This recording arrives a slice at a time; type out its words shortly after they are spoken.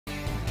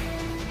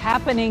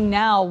Happening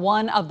now,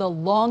 one of the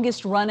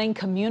longest running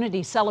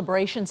community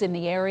celebrations in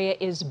the area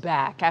is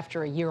back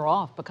after a year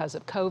off because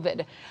of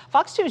COVID.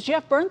 Fox 2's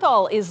Jeff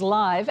Bernthal is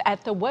live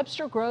at the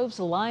Webster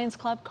Groves Lions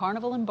Club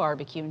Carnival and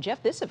Barbecue. And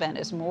Jeff, this event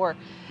is more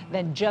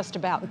than just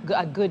about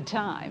a good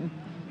time.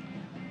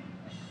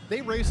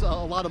 They raise a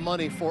lot of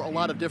money for a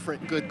lot of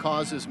different good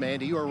causes,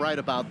 Mandy. You are right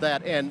about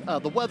that. And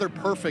the weather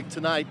perfect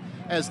tonight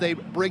as they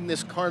bring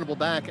this carnival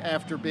back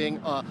after being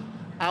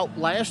out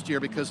last year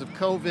because of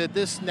COVID.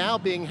 This now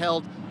being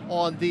held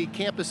on the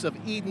campus of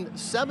Eden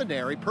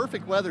Seminary.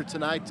 Perfect weather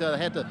tonight.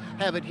 Had to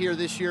have it here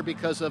this year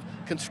because of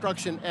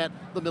construction at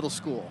the middle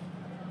school.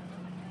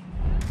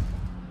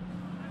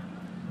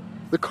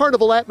 The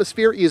carnival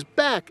atmosphere is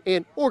back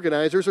and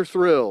organizers are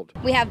thrilled.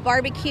 We have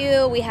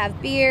barbecue, we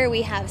have beer,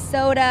 we have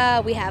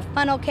soda, we have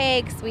funnel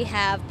cakes, we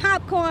have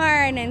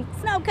popcorn and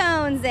snow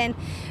cones and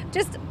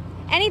just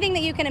anything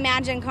that you can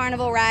imagine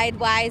carnival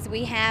ride-wise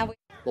we have.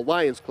 The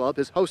Lions Club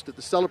has hosted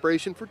the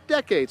celebration for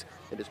decades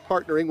and is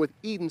partnering with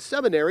Eden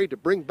Seminary to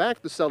bring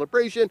back the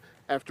celebration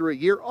after a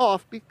year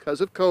off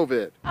because of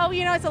COVID. Oh,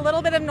 you know, it's a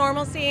little bit of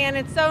normalcy, and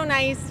it's so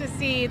nice to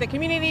see the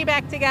community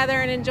back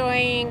together and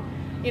enjoying,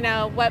 you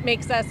know, what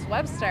makes us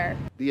Webster.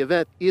 The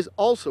event is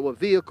also a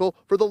vehicle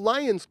for the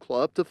Lions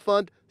Club to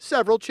fund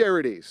several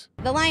charities.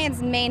 The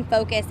Lions' main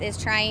focus is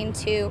trying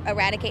to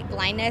eradicate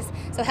blindness.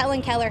 So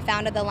Helen Keller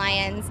founded the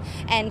Lions,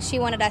 and she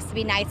wanted us to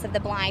be Knights of the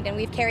Blind, and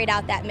we've carried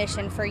out that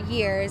mission for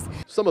years.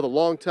 Some of the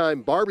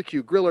longtime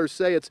barbecue grillers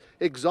say it's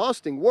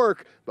exhausting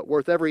work, but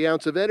worth every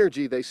ounce of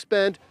energy they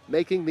spend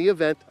making the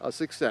event a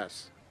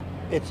success.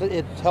 It's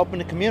helping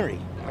the community.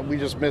 We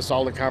just miss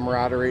all the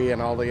camaraderie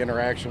and all the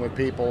interaction with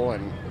people,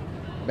 and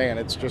man,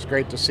 it's just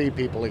great to see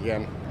people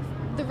again.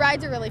 The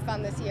rides are really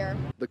fun this year.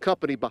 The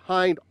company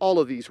behind all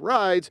of these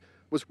rides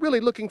was really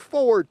looking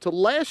forward to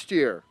last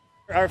year.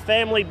 Our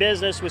family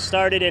business was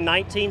started in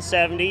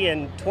 1970,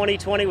 and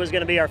 2020 was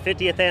going to be our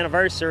 50th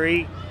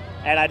anniversary,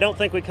 and I don't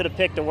think we could have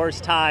picked a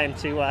worse time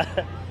to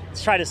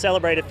try to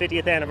celebrate a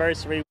 50th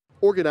anniversary.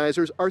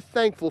 Organizers are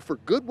thankful for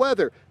good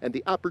weather and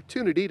the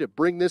opportunity to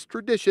bring this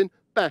tradition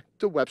back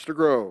to Webster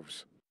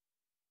Groves.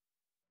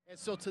 And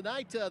so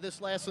tonight,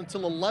 this lasts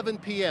until 11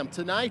 p.m.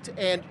 Tonight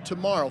and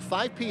tomorrow,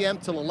 5 p.m.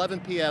 till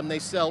 11 p.m. They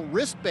sell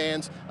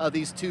wristbands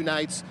these two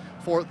nights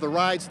for the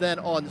rides. Then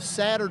on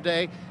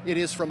Saturday, it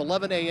is from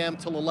 11 a.m.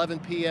 till 11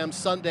 p.m.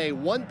 Sunday,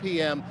 1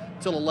 p.m.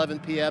 till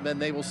 11 p.m.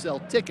 And they will sell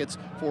tickets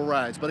for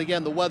rides. But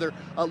again, the weather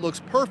looks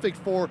perfect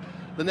for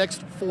the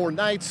next 4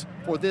 nights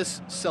for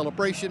this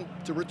celebration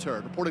to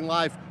return. Reporting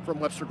live from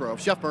Webster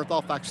Groves, Jeff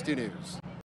Bernthal, Fox 2 News.